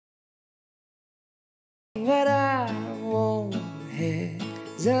But I won't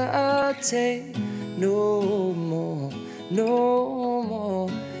hesitate no more, no more.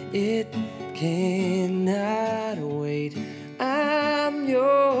 It cannot wait. I'm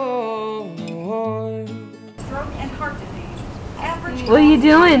yours. Stroke and heart disease. Average. What are you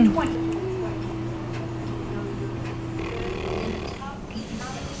doing?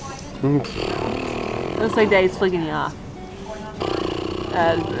 Looks like Daddy's flicking you off.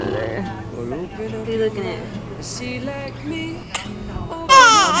 That's better. What are you looking at? See like me. Oh,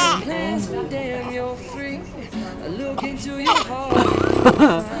 damn, you're free. I look into your heart.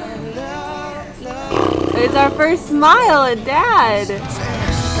 It's our first smile at Dad.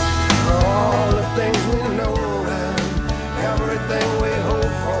 For all the things we know and everything we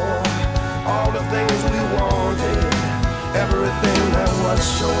hope for, all the things we wanted, everything that was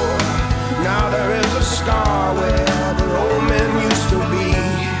sure. Now there is a star where the old men used to be,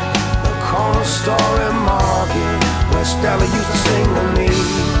 the corner store in Market where Stella used to sing to me.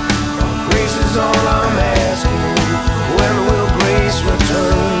 Grace is all I'm asking. When will grace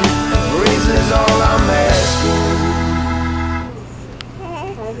return? Grace is all I'm asking.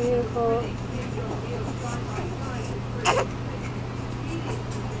 How beautiful.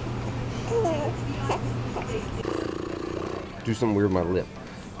 Do something weird with my lip.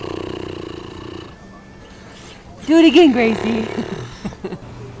 Do it again, Gracie.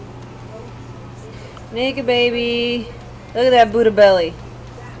 Naked baby. Look at that Buddha belly.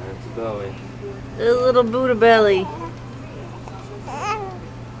 That's the belly. A little Buddha belly.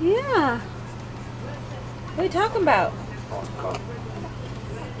 Yeah. What are you talking about?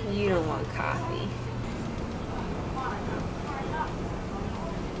 You don't want coffee.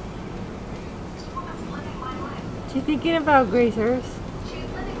 What you thinking about, Grace Hurst?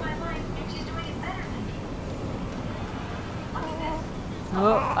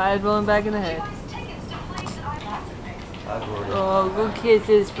 Oh, eyes rolling back in the head. Oh, go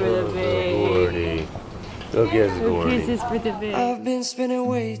kisses for the baby. Go kisses, Go kisses for the baby. I've been spending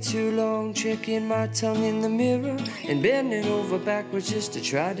way too long checking my tongue in the mirror and bending over backwards just to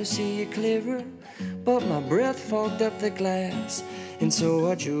try to see it clearer. But my breath fogged up the glass, and so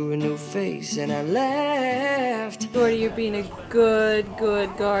I drew a new face and I laughed. Gordy, you're being a good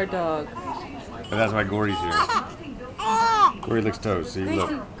guard dog. But that's why Gordy's here. Gordy licks toes. See, look.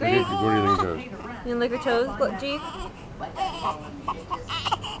 Gracie, Look at Gordy licking toes. You gonna lick her toes? Look, G.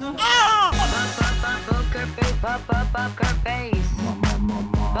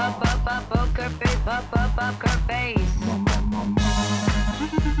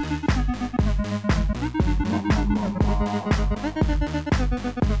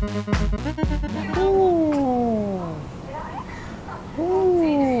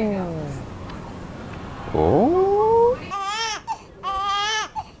 Oh.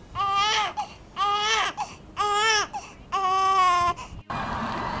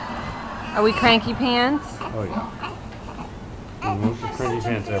 Are we cranky pants? Oh yeah. The most crazy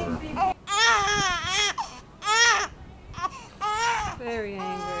pants ever.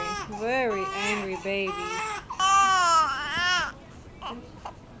 Very angry baby.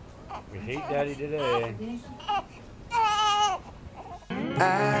 We hate Daddy today. I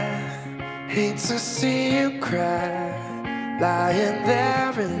hate to see you cry, lying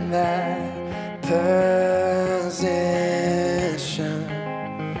there in that position.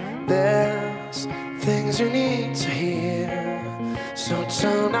 There's things you need to hear, so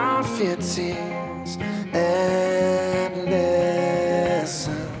turn off your tears and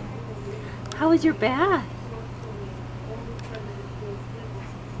listen. How was your bath?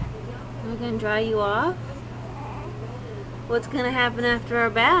 We're gonna dry you off? What's gonna happen after our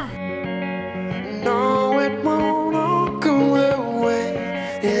bath? No, it won't all go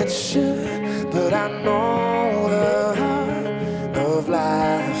away. It should, but I know